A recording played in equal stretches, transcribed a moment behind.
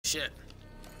Shit.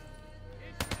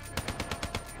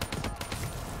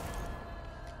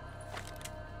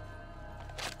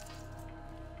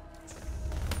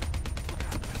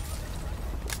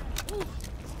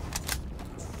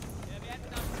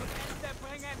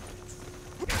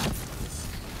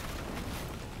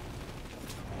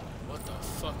 What the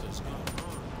fuck is going on?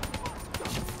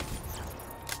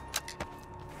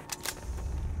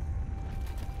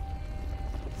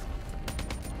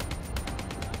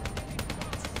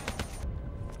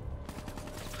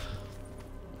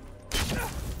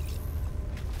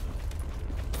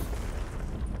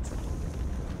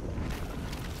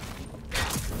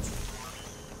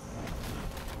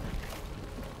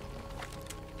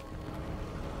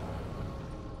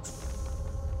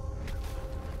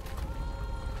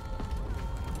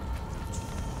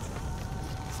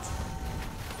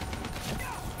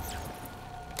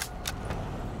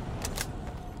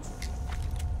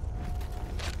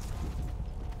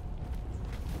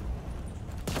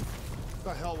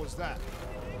 What the hell was that?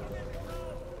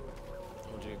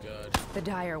 Oh dear God. The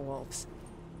dire wolves.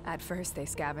 At first, they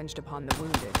scavenged upon the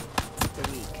wounded,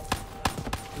 the weak.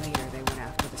 Later, they went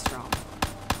after the strong.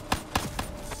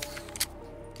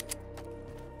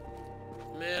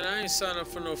 Man, I ain't signed up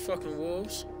for no fucking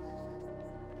wolves.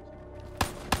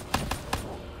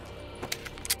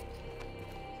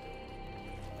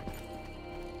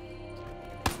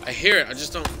 I hear it, I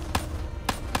just don't.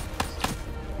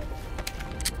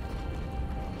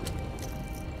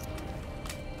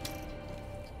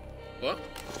 What?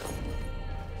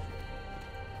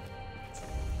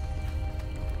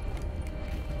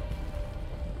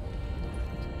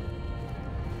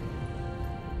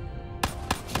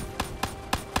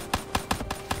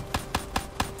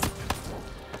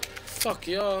 Fuck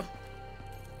y'all.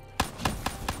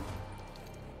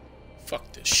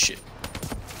 Fuck this shit.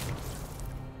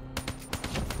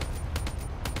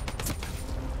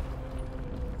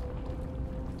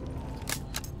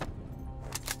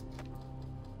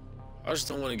 I just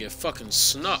don't want to get fucking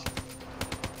snuck.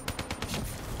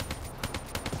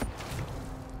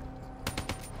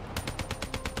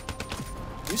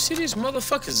 You see these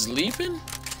motherfuckers leaping?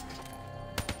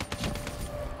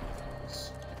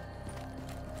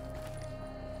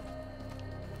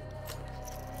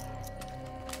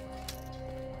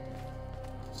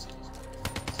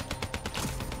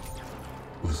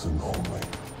 Listen only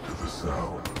to the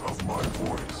sound of my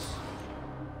voice.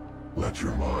 Let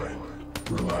your mind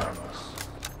relax.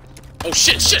 Oh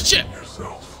shit, shit, shit!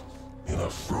 Yourself in a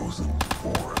frozen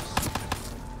forest.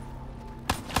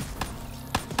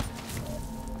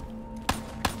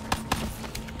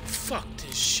 Fuck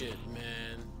this shit,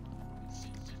 man.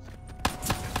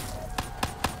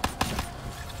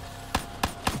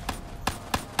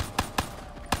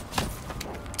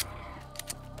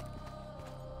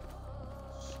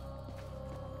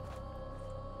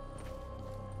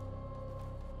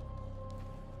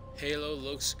 Halo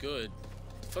looks good.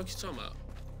 The fuck you talking about?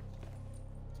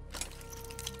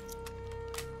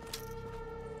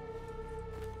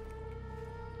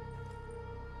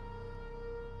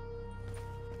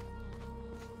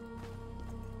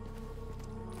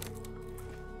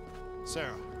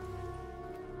 Sarah,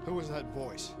 who was that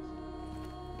voice?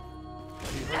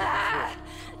 Have you heard it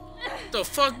before? The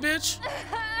fuck, bitch?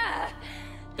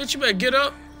 Bitch, you better get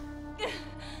up.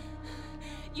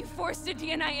 You forced a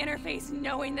DNI interface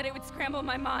knowing that it would scramble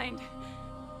my mind.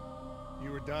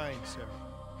 You were dying, Sarah.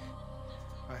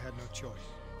 I had no choice.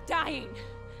 Dying.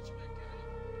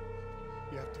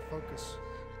 You have to focus.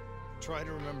 Try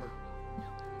to remember.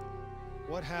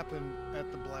 What happened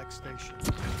at the Black Station?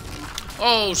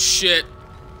 Oh shit.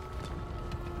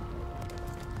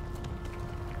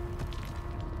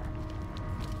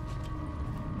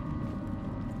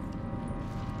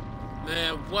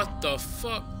 Man, what the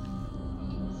fuck?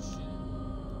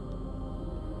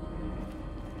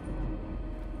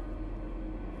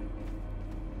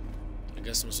 I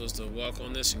guess I'm supposed to walk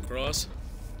on this and cross.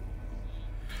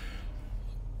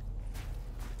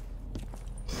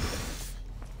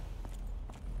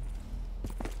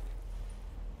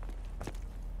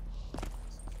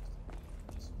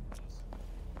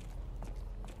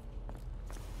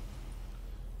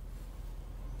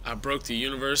 I broke the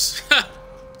universe.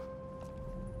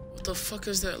 What the fuck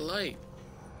is that light?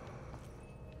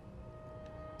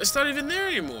 It's not even there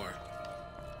anymore.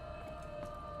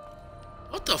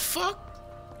 What the fuck?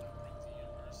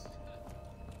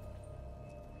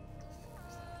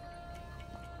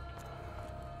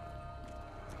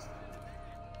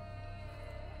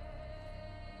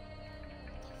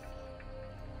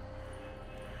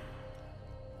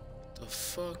 The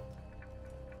fuck?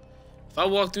 If I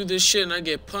walk through this shit and I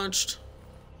get punched,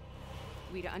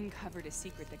 We'd uncovered a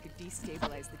secret that could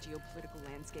destabilize the geopolitical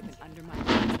landscape and undermine the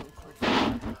Control Accord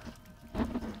forever.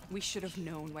 We should have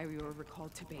known why we were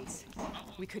recalled to base.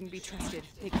 We couldn't be trusted.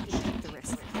 They couldn't take the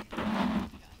risk.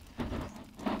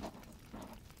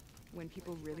 When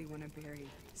people really want to bury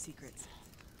secrets,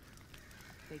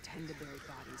 they tend to bury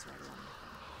bodies right along.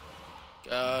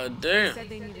 God damn. They said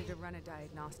they needed to run a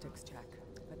diagnostics check,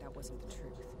 but that wasn't the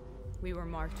truth. We were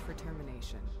marked for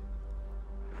termination.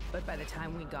 But by the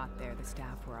time we got there, the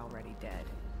staff were already dead.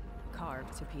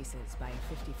 Carved to pieces by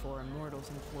a 54 Immortals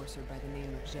enforcer by the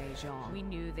name of Jay Zhang. We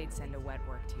knew they'd send a wet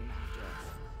work team after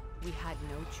us. We had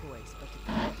no choice but to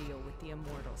cut a deal with the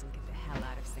Immortals and get the hell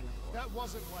out of Singapore. That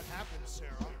wasn't what happened,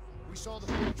 Sarah. We saw the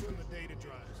footage from the data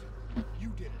drives. You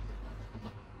did it.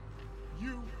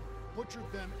 You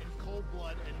butchered them in cold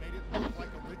blood and made it look like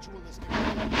a ritualistic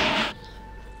killing.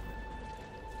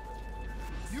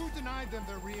 You denied them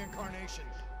their reincarnation.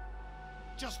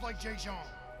 Just like Jay Zhang.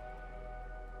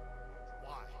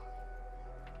 Why?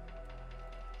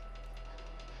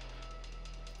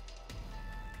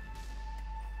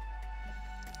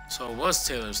 So it was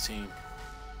Taylor's team.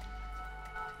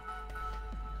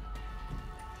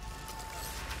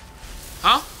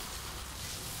 Huh?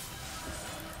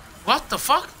 What the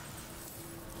fuck?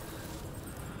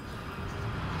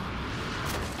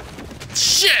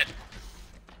 Shit!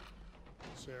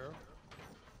 Sarah?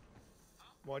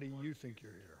 Why do you think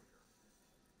you're here?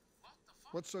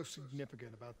 What's so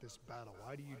significant about this battle?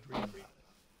 Why do you dream about it?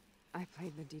 I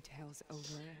played the details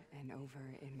over and over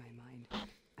in my mind.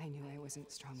 I knew I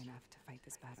wasn't strong enough to fight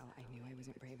this battle. I knew I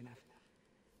wasn't brave enough.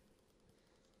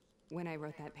 When I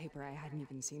wrote that paper, I hadn't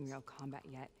even seen real combat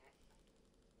yet.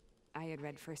 I had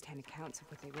read first-hand accounts of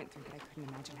what they went through, but I couldn't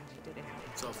imagine how they did it.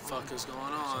 What the fuck is going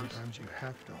on? Sometimes you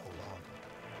have to hold on.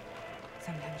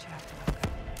 Sometimes you have to let go.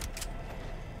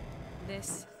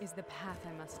 This is the path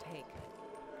I must take.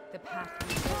 The path.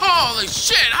 Holy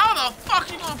shit! How the fuck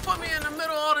you gonna put me in the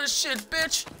middle of all this shit,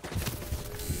 bitch?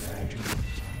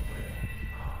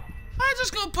 How you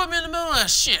just gonna put me in the middle of that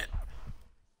shit?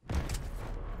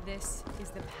 This is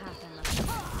the path I must take.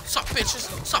 Sup, bitches?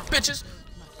 Sup, bitches?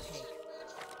 Must take.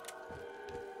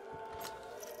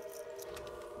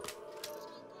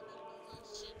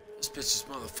 This bitch is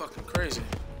motherfucking crazy.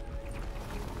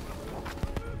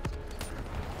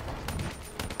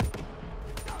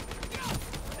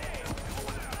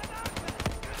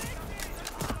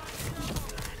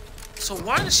 So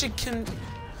why does she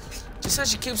She said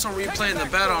she keeps on replaying the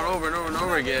battle over and over and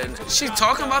over again. Is she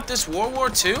talking about this World War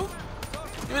II?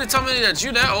 You mean to tell me that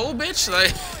you that old, bitch?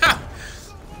 Like,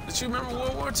 that you remember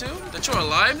World War II? That you're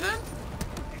alive then?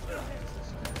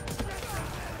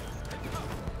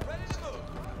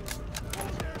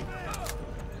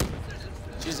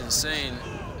 She's insane.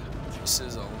 This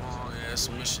is a long-ass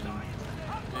mission.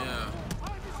 Yeah.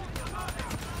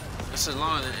 This is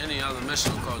longer than any other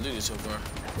mission on Call of Duty so far.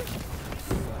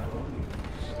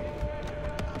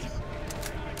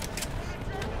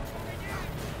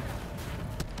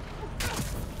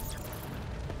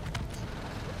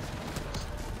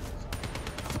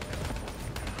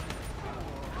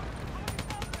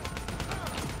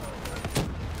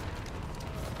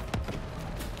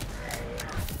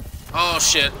 Oh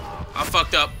shit, I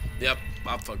fucked up. Yep,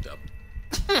 I fucked up.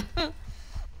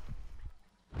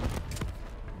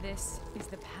 This is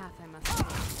the path I must take.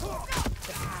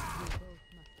 The path we both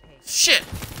must take. Shit!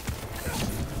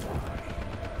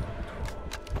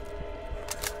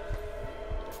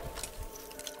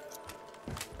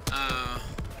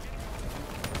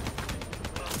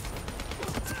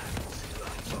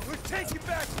 We're taking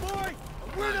back, boy!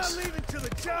 We're Nice. not leaving till the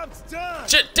job's done!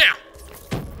 Shit, down!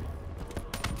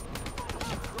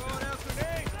 Throwing out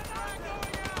grenades!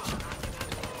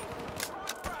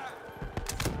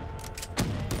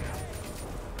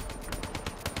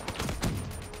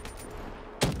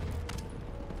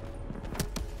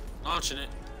 Launching it.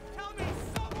 Tell me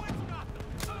someone's not...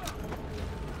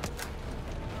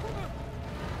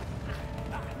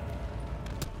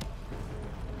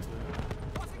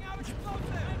 Tossing out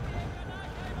explosive!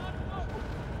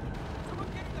 Someone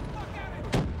get the fuck out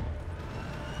of here!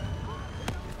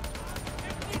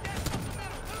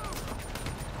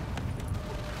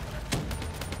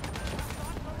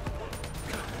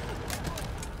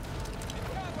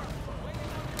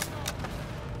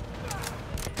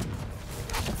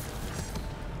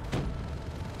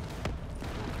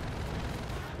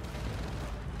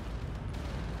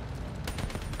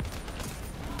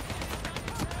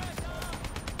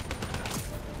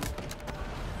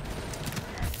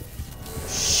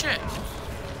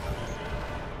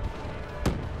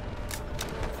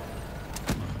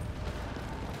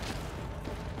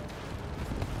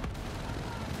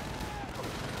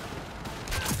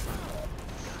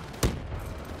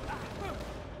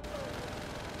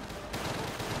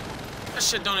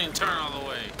 shit don't even turn all the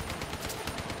way.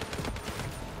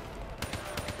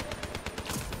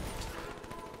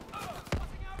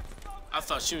 I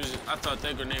thought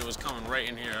that grenade was coming right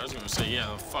in here. I was gonna say, yeah,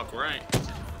 the fuck right.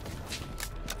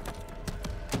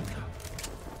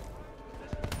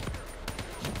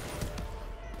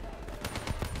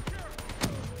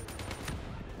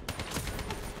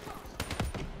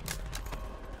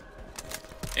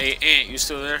 Hey, Ant, you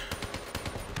still there?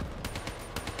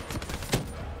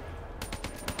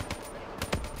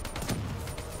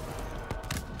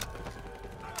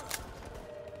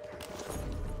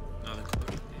 Another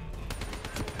clip.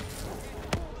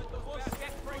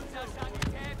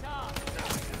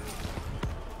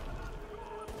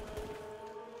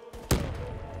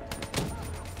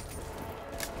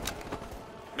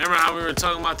 Remember how we were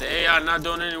talking about the AI not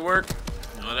doing any work?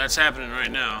 No, that's happening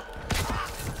right now.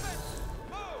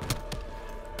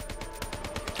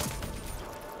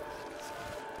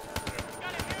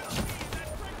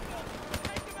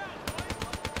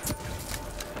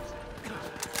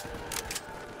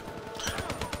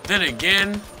 Then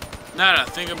again, now that I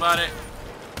think about it,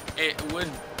 it would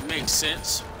make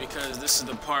sense because this is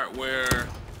the part where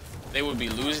they would be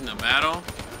losing the battle.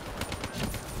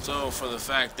 So for the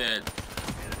fact that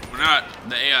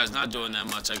the AI is not doing that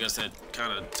much, I guess that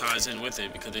kind of ties in with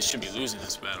it because they should be losing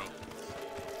this battle.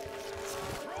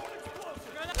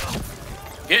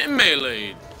 Getting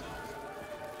meleeed.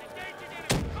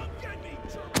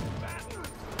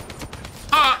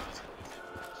 Ha!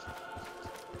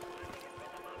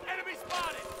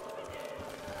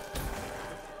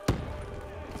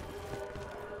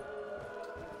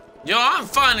 Yo, I'm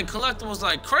finding collectibles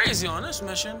like crazy on this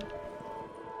mission.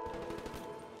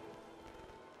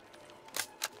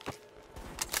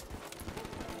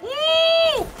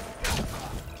 Woo!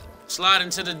 Slide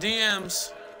into the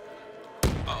DMs.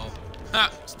 Uh-oh.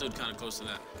 Ha! Stood kind of close to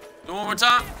that. Do one more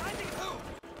time.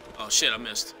 Oh, shit, I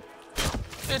missed.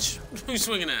 Bitch, who you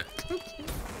swinging at?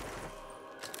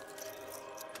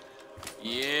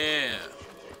 Yeah.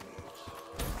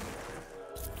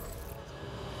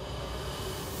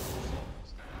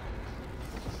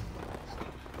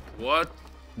 What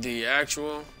the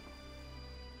actual?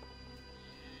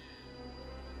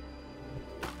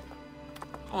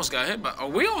 Almost got hit by. Are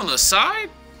we on the side?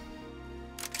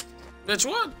 Bitch,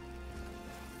 what?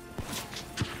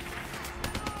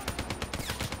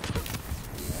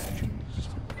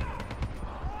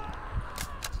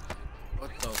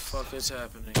 What the fuck is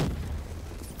happening?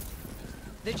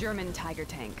 The German Tiger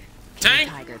tank. Tank? King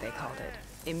Tiger, they called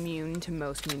it. Immune to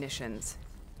most munitions.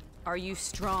 Are you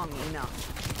strong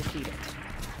enough to defeat it?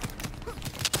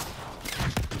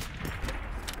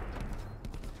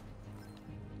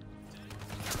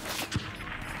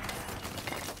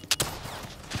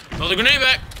 Throw the grenade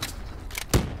back.